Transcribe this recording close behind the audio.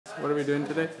What are we doing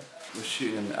today? We're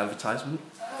shooting an advertisement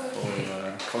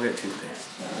for Colgate toothpaste.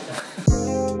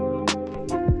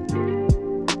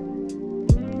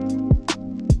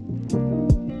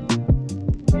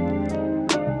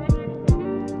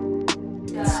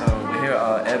 So we're here at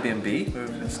our Airbnb. We've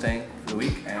been staying for the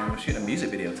week and we're shooting a music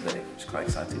video today, which is quite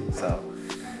exciting. So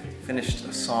finished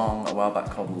a song a while back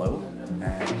called Low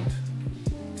and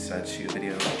decided to shoot a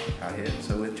video out here.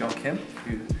 So with John Kim,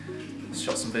 who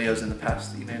shot some videos in the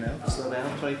past that you may know. Slow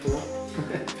Down 24.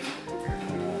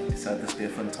 Decided this would be a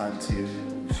fun time to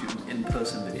shoot an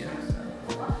in-person video.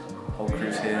 So, whole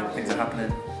crew's here, things are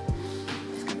happening.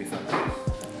 It's gonna be fun.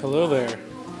 Hello there.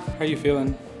 How are you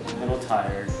feeling? A little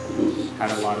tired.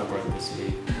 Had a lot of work this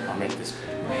week. I'll make this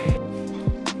quick.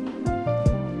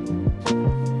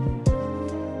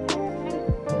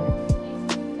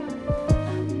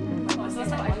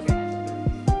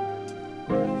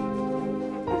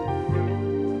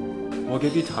 We'll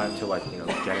give you time to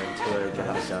get into it, get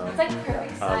in the zone.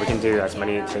 We can do as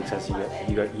many takes as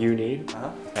you need,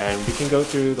 and we can go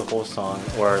through the whole song,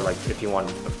 or if you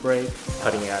want a break,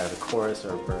 cutting it out of the chorus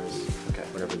or a verse,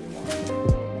 whatever you want.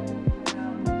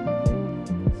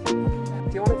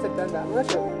 Do you want it to bend that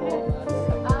much or?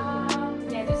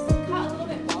 Yeah, just cut a little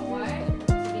bit more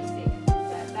to be seen.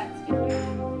 That's good.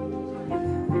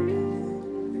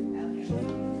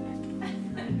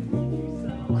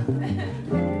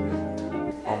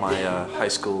 All my high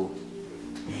school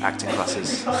acting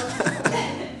classes are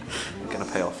gonna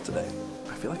pay off today.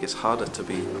 I feel like it's harder to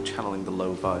be channeling the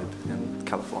low vibe in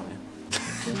California.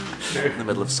 In the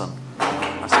middle of sun.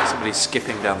 I saw somebody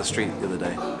skipping down the street the other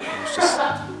day. It's just,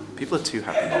 people are too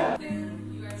happy.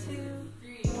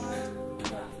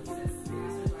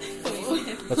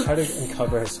 Let's try to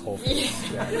uncover his whole face.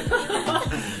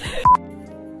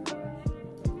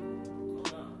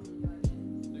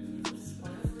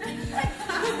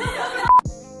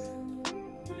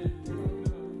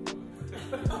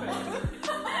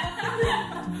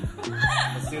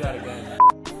 Let's do that again.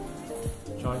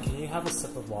 John, can you have a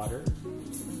sip of water?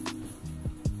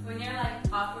 When you're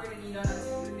awkward and you don't know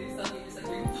what to do with yourself, you just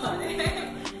drink water.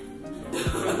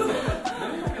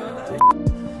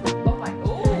 Oh my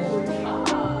god.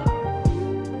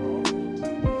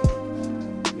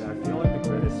 Yeah, I feel like the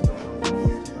grid is strong.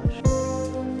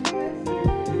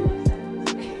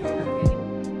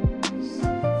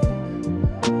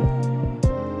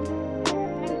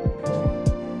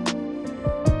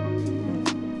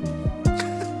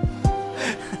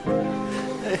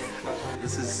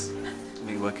 This is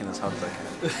me working as hard as I can.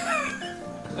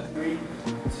 3,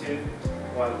 2,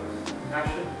 1,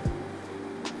 action.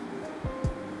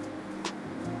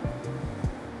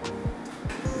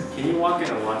 Can you walk in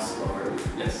a lot slower?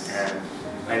 Yes. And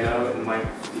I know it might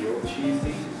feel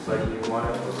cheesy, but you want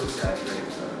to over-exaggerate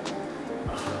the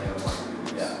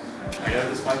yeah. I know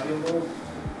this might be a little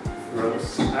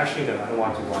gross. Actually, no, I don't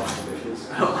want to wash the dishes.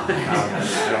 I don't want to do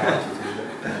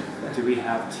that. Do we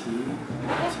have tea?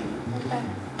 Tea. Okay.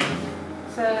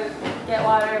 So get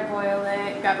water, boil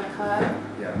it, grab a cup.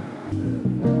 Yeah.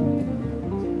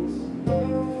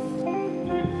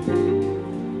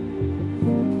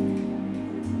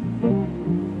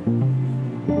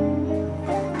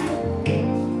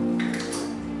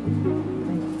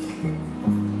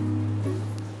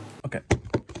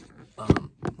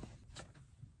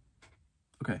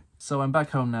 Okay, so I'm back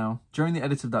home now. During the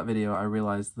edit of that video, I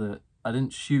realized that I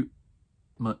didn't shoot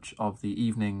much of the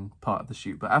evening part of the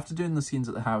shoot, but after doing the scenes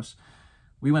at the house,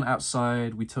 we went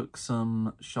outside, we took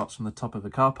some shots from the top of the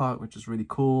car park, which is really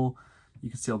cool. You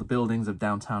can see all the buildings of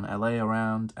downtown LA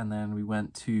around, and then we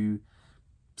went to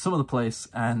some other place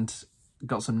and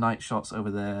got some night shots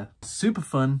over there. Super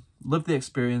fun, loved the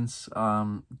experience.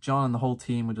 John and the whole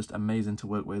team were just amazing to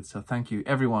work with, so thank you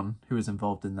everyone who was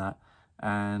involved in that.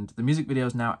 And the music video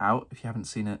is now out. If you haven't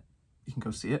seen it, you can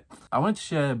go see it. I wanted to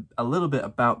share a little bit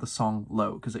about the song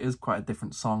Low, because it is quite a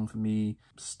different song for me,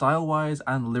 style-wise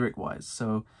and lyric-wise.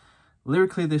 So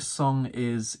lyrically, this song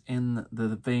is in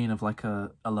the vein of a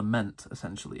lament,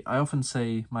 essentially. I often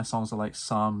say my songs are like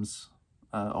psalms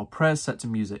or prayers set to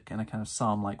music in a kind of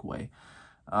psalm-like way.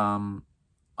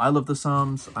 I love the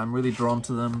psalms. I'm really drawn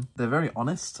to them. They're very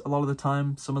honest a lot of the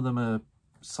time. Some of them are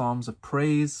psalms of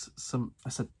praise. I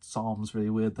said psalms really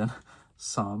weird then.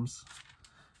 Psalms.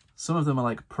 Some of them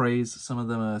are praise, some of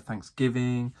them are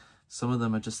thanksgiving, some of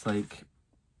them are just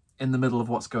in the middle of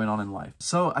what's going on in life.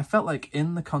 So I felt like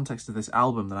in the context of this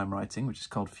album that I'm writing, which is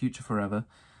called Future Forever,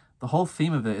 the whole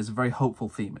theme of it is a very hopeful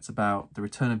theme. It's about the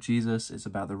return of Jesus, it's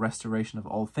about the restoration of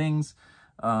all things,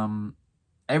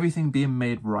 everything being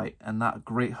made right, and that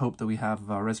great hope that we have of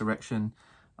our resurrection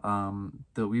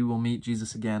that we will meet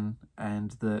Jesus again,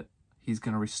 and that he's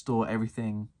going to restore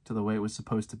everything to the way it was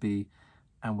supposed to be,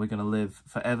 and we're going to live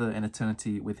forever in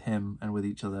eternity with him and with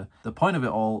each other. The point of it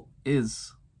all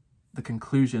is the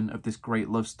conclusion of this great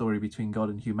love story between God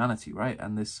and humanity, right?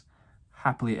 And this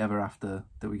happily ever after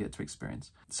that we get to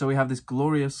experience. So we have this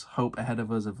glorious hope ahead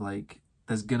of us of like,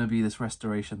 there's going to be this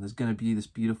restoration, there's going to be this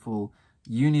beautiful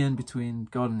union between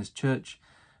God and his church,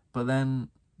 but then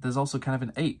there's also kind of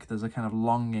an ache, there's a kind of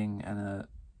longing and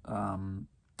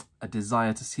a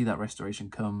desire to see that restoration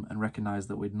come and recognize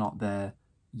that we're not there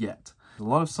yet. A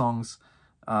lot of songs,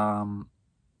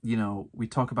 you know, we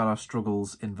talk about our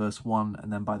struggles in verse 1,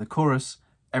 and then by the chorus,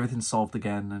 everything's solved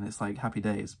again, and it's like happy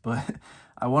days. But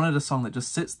I wanted a song that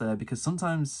just sits there, because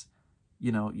sometimes,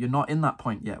 you know, you're not in that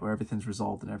point yet where everything's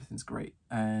resolved and everything's great.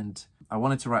 And I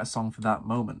wanted to write a song for that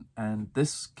moment. And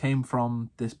this came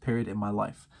from this period in my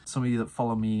life. Some of you that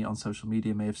follow me on social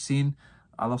media may have seen,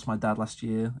 I lost my dad last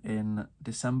year in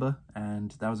December,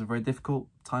 and that was a very difficult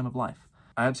time of life.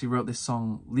 I actually wrote this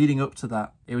song leading up to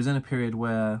that. It was in a period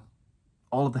where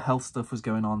all of the health stuff was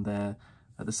going on there.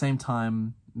 At the same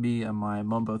time, me and my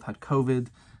mum both had COVID.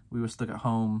 We were stuck at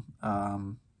home,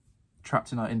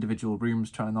 trapped in our individual rooms,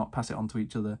 trying to not pass it on to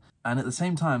each other. And at the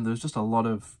same time, there was just a lot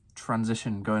of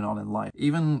transition going on in life.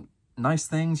 Even nice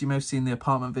things, you may have seen the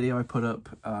apartment video I put up,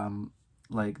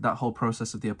 like that whole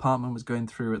process of the apartment was going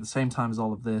through at the same time as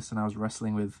all of this, and I was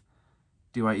wrestling with,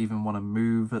 do I even want to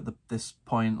move at this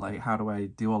point? Like, how do I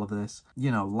do all of this?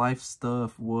 You know, life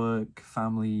stuff, work,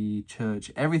 family,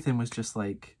 church, everything was just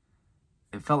like,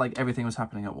 it felt like everything was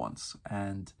happening at once.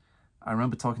 And I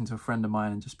remember talking to a friend of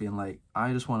mine and just being like,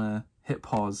 I just want to hit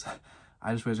pause.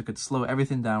 I just wish I could slow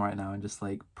everything down right now and just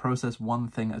like process one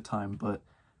thing at a time. But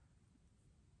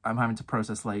I'm having to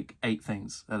process like 8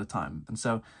 things at a time. And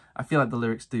so I feel like the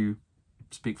lyrics do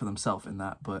speak for themselves in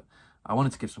that, but I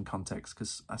wanted to give some context,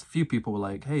 because a few people were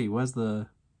like, hey, where's the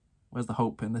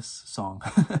hope in this song?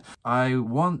 I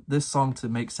want this song to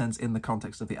make sense in the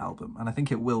context of the album, and I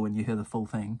think it will when you hear the full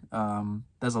thing.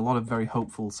 There's a lot of very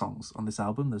hopeful songs on this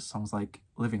album. There's songs like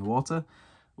Living Water,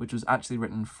 which was actually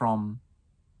written from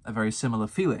a very similar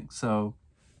feeling. So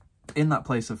in that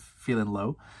place of feeling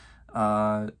low,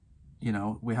 you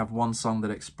know, we have one song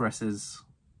that expresses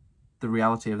the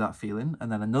reality of that feeling,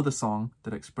 and then another song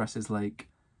that expresses like,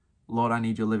 Lord, I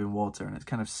need your living water. And it's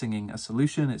kind of singing a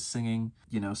solution. It's singing,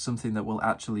 you know, something that will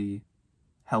actually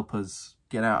help us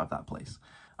get out of that place.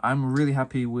 I'm really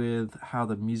happy with how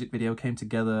the music video came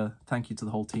together. Thank you to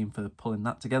the whole team for pulling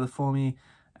that together for me.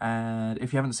 And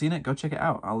if you haven't seen it, go check it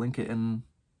out. I'll link it in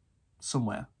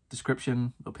somewhere.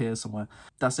 Description up here somewhere.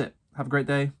 That's it. Have a great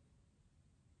day.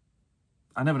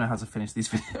 I never know how to finish these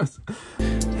videos.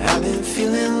 I've been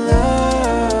feeling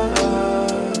love.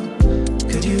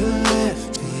 Could you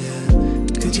lift me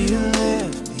up? Could you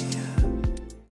lift